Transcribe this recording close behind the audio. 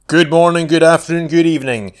Good morning, good afternoon, good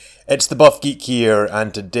evening. It's the Buff Geek here,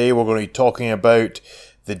 and today we're going to be talking about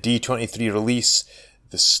the D23 release,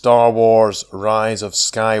 the Star Wars Rise of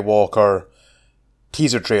Skywalker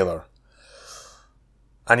teaser trailer.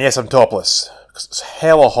 And yes, I'm topless, because it's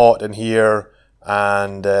hella hot in here,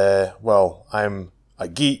 and, I'm a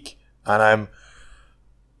geek, and I'm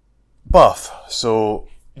buff, so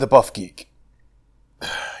the Buff Geek.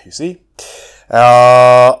 You see?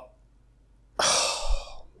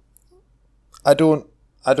 I don't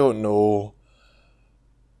know.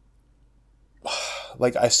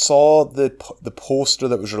 Like, I saw the poster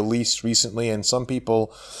that was released recently, and some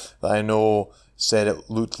people that I know said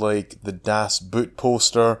it looked like the Das Boot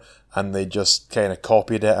poster, and they just kind of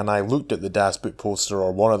copied it. And I looked at the Das Boot poster,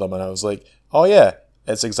 or one of them, and I was like, oh yeah,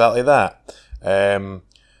 it's exactly that. And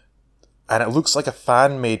it looks like a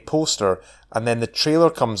fan-made poster. And then the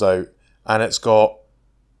trailer comes out, and it's got,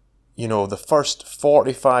 the first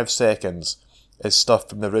 45 seconds is stuff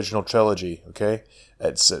from the original trilogy, okay?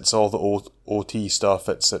 It's all the OT stuff.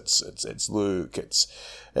 It's Luke,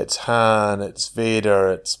 it's Han, it's Vader,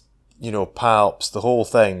 it's Palps, the whole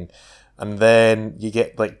thing. And then you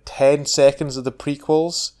get like 10 seconds of the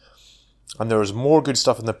prequels, and there's more good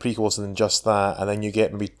stuff in the prequels than just that. And then you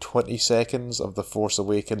get maybe 20 seconds of The Force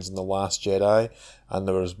Awakens and The Last Jedi, and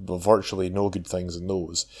there was virtually no good things in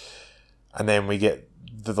those. And then we get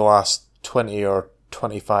the last 20 or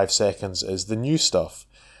 25 seconds is the new stuff.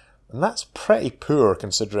 And that's pretty poor,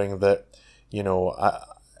 considering that,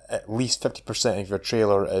 at least 50% of your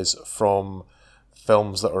trailer is from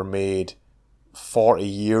films that were made 40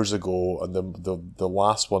 years ago, and the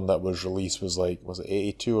last one that was released was it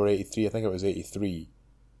 82 or 83? I think it was 83.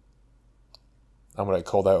 I'm going to get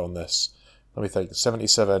called out on this. Let me think.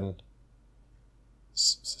 77,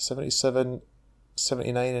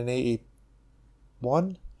 79 and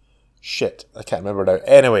 81? Shit, I can't remember now.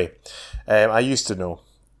 Anyway, I used to know.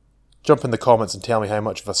 Jump in the comments and tell me how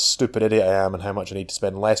much of a stupid idiot I am, and how much I need to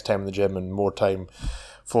spend less time in the gym and more time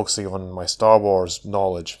focusing on my Star Wars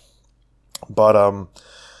knowledge. But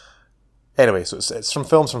anyway, so it's from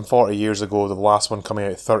films from 40 years ago, the last one coming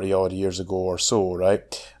out 30 odd years ago or so,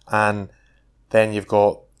 right? And then you've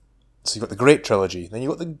got the Great Trilogy, then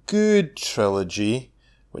you've got the Good Trilogy,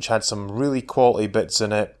 which had some really quality bits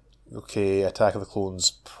in it. Okay, Attack of the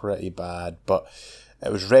Clones, pretty bad, but it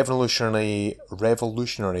was revolutionary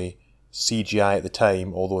CGI at the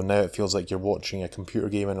time, although now it feels like you're watching a computer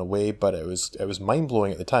game in a way, but it was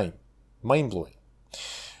mind-blowing at the time. Mind-blowing.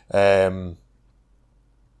 And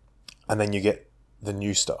then you get the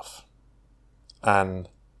new stuff. And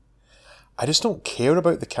I just don't care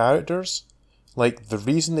about the characters. Like, the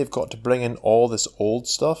reason they've got to bring in all this old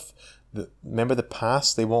stuff, remember the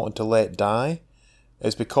past they wanted to let die,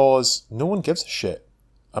 is because no one gives a shit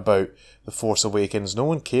about The Force Awakens. No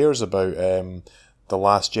one cares about The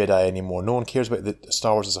Last Jedi anymore. No one cares about the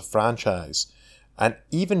Star Wars as a franchise. And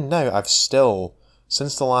even now, I've still,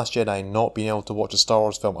 since The Last Jedi, not been able to watch a Star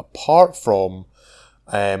Wars film, apart from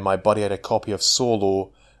my buddy had a copy of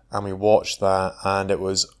Solo, and we watched that, and it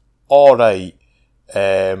was alright.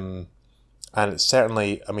 And it's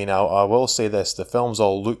certainly, I will say this, the films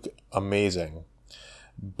all look amazing,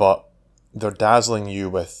 but they're dazzling you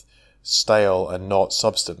with style and not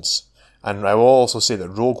substance. And I will also say that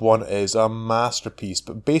Rogue One is a masterpiece,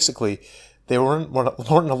 but basically they weren't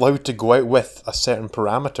allowed to go out with a certain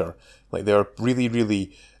parameter. Like, they were really,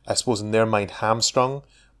 really, I suppose in their mind, hamstrung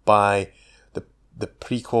by the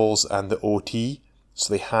prequels and the OT,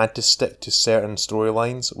 so they had to stick to certain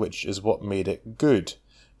storylines, which is what made it good,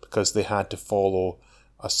 because they had to follow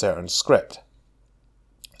a certain script.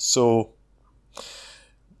 So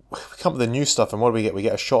we come to the new stuff, and what do we get? We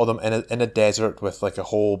get a shot of them in a desert with like a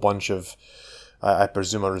whole bunch of, I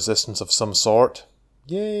presume, a resistance of some sort.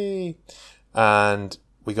 Yay! And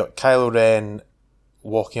we got Kylo Ren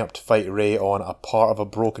walking up to fight Rey on a part of a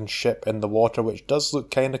broken ship in the water, which does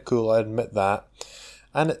look kind of cool, I admit that.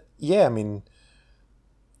 And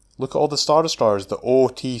look at all the Star Destroyers, the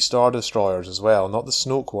OT Star Destroyers as well, not the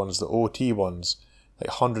Snoke ones, the OT ones, like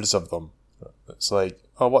hundreds of them. It's like,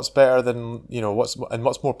 oh, what's better than, what's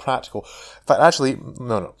more practical? In fact, actually,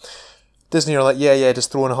 no. Disney are like, yeah,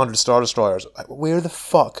 just throw in 100 Star Destroyers. Where the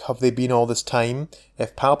fuck have they been all this time?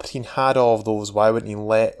 If Palpatine had all of those, why would he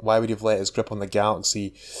have let his grip on the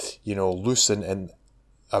galaxy, loosen in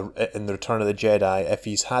the Return of the Jedi? If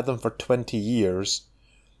he's had them for 20 years,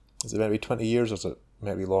 is it maybe 20 years, or is it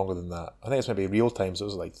maybe longer than that? I think it's maybe real time, so it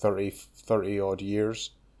was like 30 odd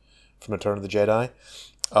years from Return of the Jedi.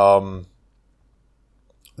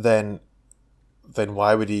 Then then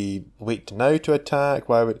why would he wait now to attack?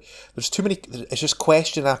 There's too many, it's just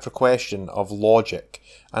question after question of logic.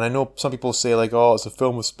 And I know some people say like, oh, it's a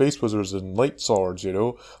film with space wizards and light swords,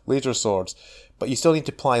 laser swords. But you still need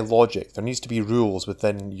to apply logic. There needs to be rules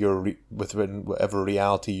within within whatever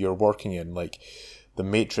reality you're working in. Like, the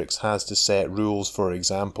Matrix has to set rules, for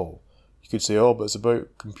example. You could say, oh, but it's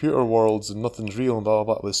about computer worlds and nothing's real and blah, blah,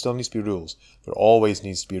 blah. But there still needs to be rules. There always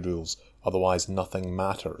needs to be rules. Otherwise, nothing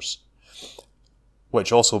matters.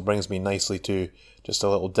 Which also brings me nicely to just a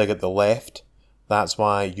little dig at the left. That's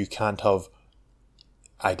why you can't have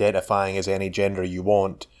identifying as any gender you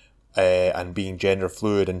want and being gender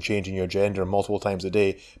fluid and changing your gender multiple times a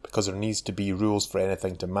day, because there needs to be rules for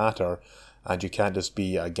anything to matter. And you can't just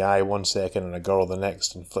be a guy one second and a girl the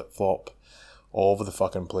next and flip-flop all over the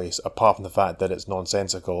fucking place, apart from the fact that it's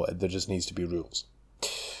nonsensical. There just needs to be rules.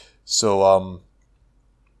 So,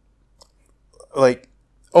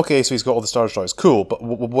 okay, so he's got all the Star Destroyers. Cool, but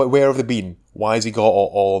where have they been? Why has he got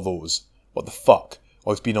all of those? What the fuck?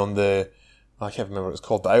 Oh, he's been on I can't remember what it's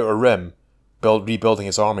called, the Outer Rim, rebuilding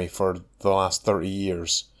his army for the last 30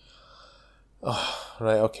 years. Oh,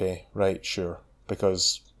 right, okay, right, sure.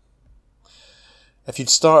 Because if you'd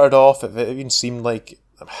started off, if it even seemed like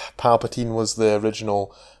Palpatine was the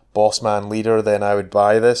original boss man leader, then I would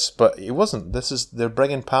buy this. But it wasn't. They're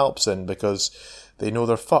bringing Palps in because they know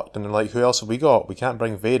they're fucked, and they're like, who else have we got? We can't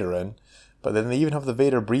bring Vader in. But then they even have the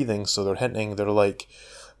Vader breathing, so they're hinting, they're like,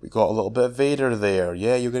 we got a little bit of Vader there.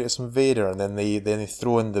 Yeah, you're going to get some Vader. And then they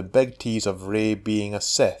throw in the big tease of Rey being a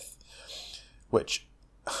Sith. Which,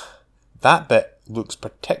 that bit looks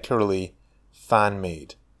particularly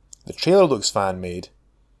fan-made. The trailer looks fan-made.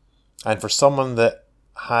 And for someone that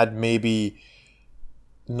had maybe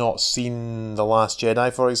not seen The Last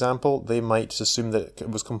Jedi, for example, they might assume that it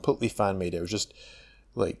was completely fan-made. It was just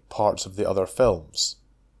like parts of the other films.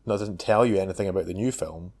 No, it doesn't tell you anything about the new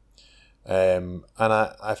film. And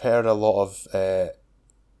I've heard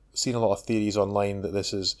seen a lot of theories online that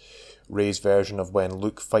this is Rey's version of when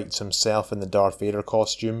Luke fights himself in the Darth Vader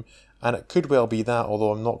costume, and it could well be that,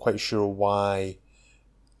 although I'm not quite sure why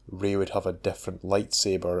Rey would have a different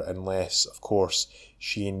lightsaber, unless, of course,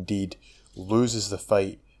 she indeed loses the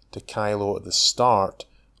fight to Kylo at the start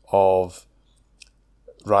of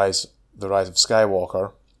the Rise of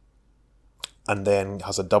Skywalker, and then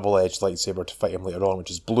has a double-edged lightsaber to fight him later on,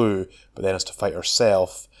 which is blue, but then has to fight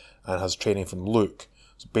herself and has training from Luke.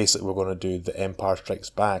 So basically we're going to do The Empire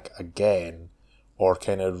Strikes Back again, or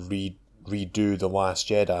kind of redo The Last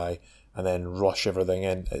Jedi and then rush everything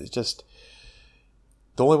in. It's just,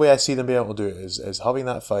 the only way I see them being able to do it is having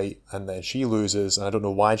that fight, and then she loses, and I don't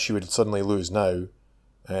know why she would suddenly lose now,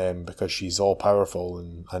 because she's all powerful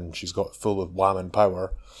and she's got full of wham and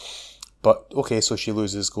power. But okay, so she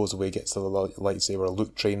loses, goes away, gets the lightsaber.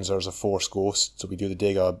 Luke trains her as a Force ghost, so we do the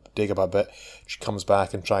Dagobah bit. She comes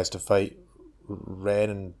back and tries to fight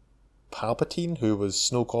Ren and Palpatine, who was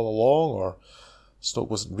Snoke all along, or Snoke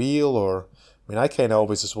wasn't real, or... I mean, I kind of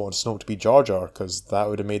always just wanted Snoke to be Jar Jar, because that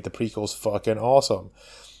would have made the prequels fucking awesome.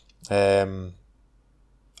 And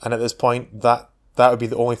at this point, that would be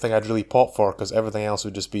the only thing I'd really pop for, because everything else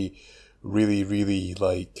would just be really, really,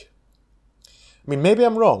 like... I mean, maybe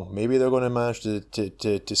I'm wrong. Maybe they're going to manage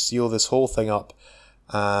to seal this whole thing up,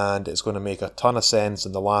 and it's going to make a ton of sense,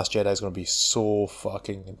 and The Last Jedi is going to be so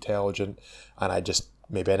fucking intelligent, and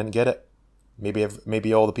maybe I didn't get it.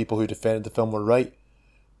 Maybe all the people who defended the film were right.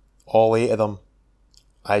 All 8 of them.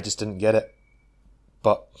 I just didn't get it.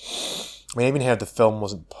 But, I mean, I even heard the film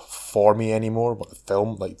wasn't for me anymore, but the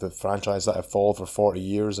film, like the franchise that I've followed for 40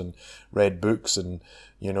 years and read books and,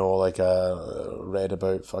 read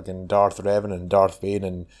about fucking Darth Revan and Darth Vader,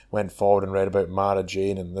 and went forward and read about Mara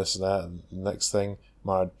Jade and this and that, and the next thing,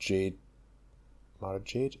 Mara Jade?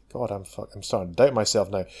 God, I'm starting to doubt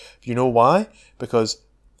myself now. You know why? Because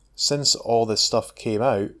since all this stuff came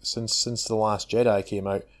out, since The Last Jedi came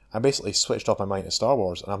out, I basically switched off my mind to Star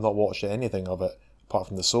Wars, and I've not watched anything of it apart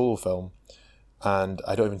from the Solo film, and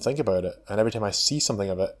I don't even think about it. And every time I see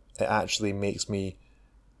something of it, it actually makes me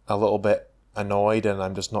a little bit annoyed, and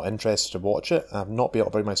I'm just not interested to watch it. I've not been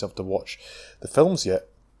able to bring myself to watch the films yet.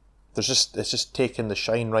 It's just taken the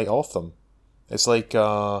shine right off them. It's like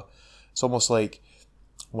it's almost like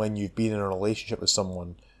when you've been in a relationship with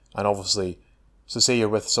someone, and obviously, so say you're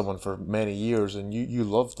with someone for many years and you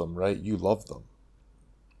love them, right? You love them.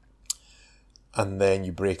 And then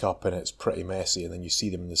you break up and it's pretty messy, and then you see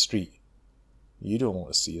them in the street. You don't want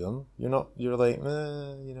to see them. You're like,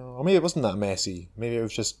 or maybe it wasn't that messy. Maybe it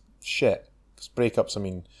was just shit. Because breakups, I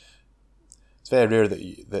mean, it's very rare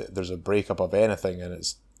that there's a breakup of anything and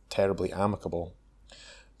it's terribly amicable.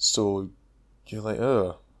 So you're like,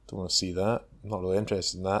 Don't want to see that. I'm not really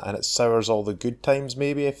interested in that. And it sours all the good times,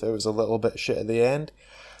 maybe, if it was a little bit shit at the end.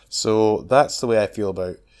 So that's the way I feel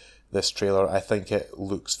about this trailer. I think it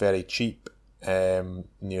looks very cheap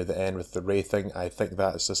near the end with the Rey thing. I think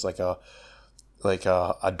that's just like a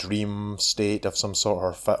dream state of some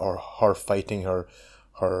sort, or her fighting her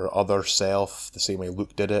other self the same way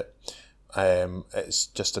Luke did it. It's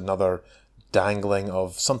just another dangling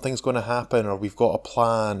of something's going to happen, or we've got a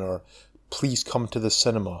plan, or please come to the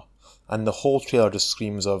cinema. And the whole trailer just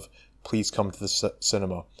screams of please come to the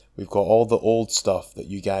cinema. We've got all the old stuff that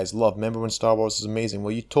you guys love. Remember when Star Wars was amazing?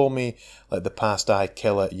 Well, you told me like the past I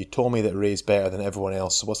kill it. You told me that Rey's better than everyone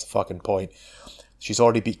else, so what's the fucking point? She's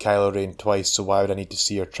already beat Kylo Ren twice, so why would I need to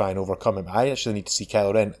see her try and overcome him? I actually need to see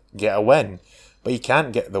Kylo Ren get a win, but he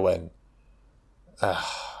can't get the win.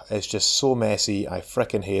 It's just so messy. I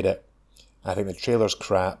frickin' hate it. I think the trailer's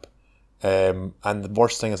crap. And the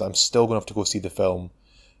worst thing is I'm still going to have to go see the film,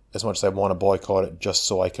 as much as I want to boycott it just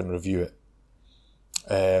so I can review it.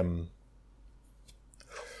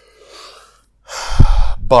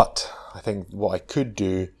 But I think what I could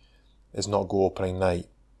do is not go opening night.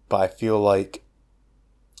 But I feel like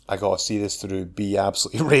I got to see this through, be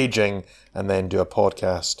absolutely raging, and then do a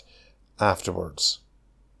podcast afterwards.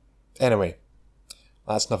 Anyway,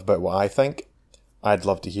 that's enough about what I think. I'd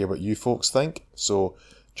love to hear what you folks think. So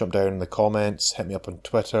jump down in the comments, hit me up on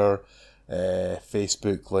Twitter,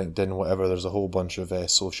 Facebook, LinkedIn, whatever. There's a whole bunch of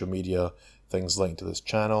social media things linked to this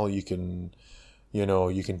channel. You can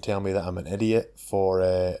tell me that I'm an idiot for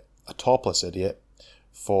a topless idiot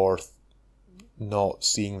for not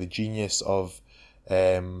seeing the genius of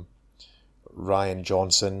Rian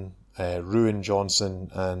Johnson, Ruin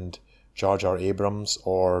Johnson, and Jar Jar Abrams,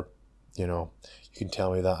 or you can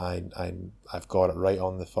tell me that I've got it right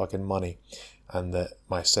on the fucking money, and that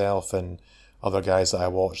myself and other guys that I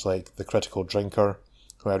watch, like The Critical Drinker,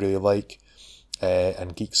 who I really like,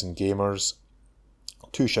 and Geeks and Gamers.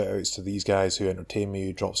 2 shout outs to these guys who entertain me,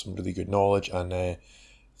 who drop some really good knowledge, and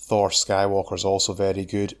Thor Skywalker is also very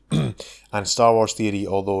good. And Star Wars Theory,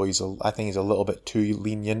 although I think he's a little bit too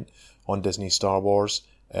lenient on Disney Star Wars,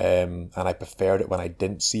 and I preferred it when I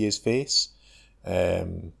didn't see his face.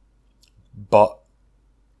 But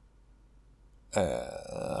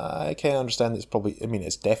I can understand that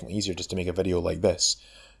it's definitely easier just to make a video like this,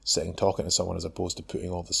 sitting talking to someone, as opposed to putting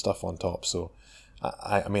all the stuff on top. So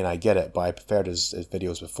I get it, but I preferred his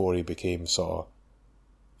videos before he became sort of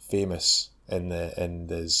famous in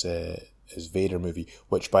his Vader movie,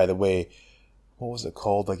 which, by the way, what was it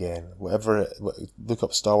called again? Look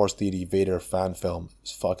up Star Wars Theory Vader fan film.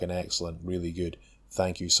 It's fucking excellent, really good.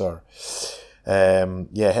 Thank you, sir.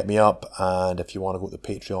 Hit me up, and if you want to go to the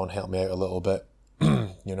Patreon, help me out a little bit.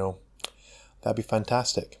 That'd be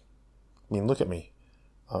fantastic. I mean, look at me.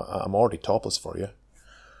 I'm already topless for you.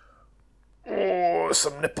 Oh,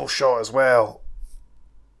 some nipple shot as well.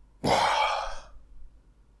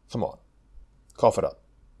 Come on. Cough it up.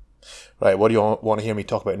 Right, what do you want to hear me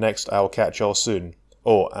talk about next? I will catch y'all soon.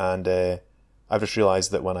 Oh, and I've just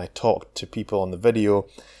realised that when I talk to people on the video,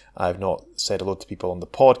 I've not said hello to people on the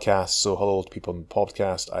podcast, so hello to people on the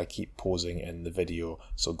podcast. I keep posing in the video,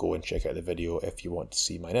 so go and check out the video if you want to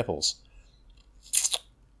see my nipples.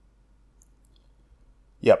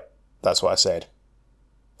 Yep, that's what I said.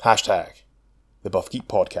 # The Buff Geek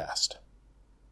Podcast.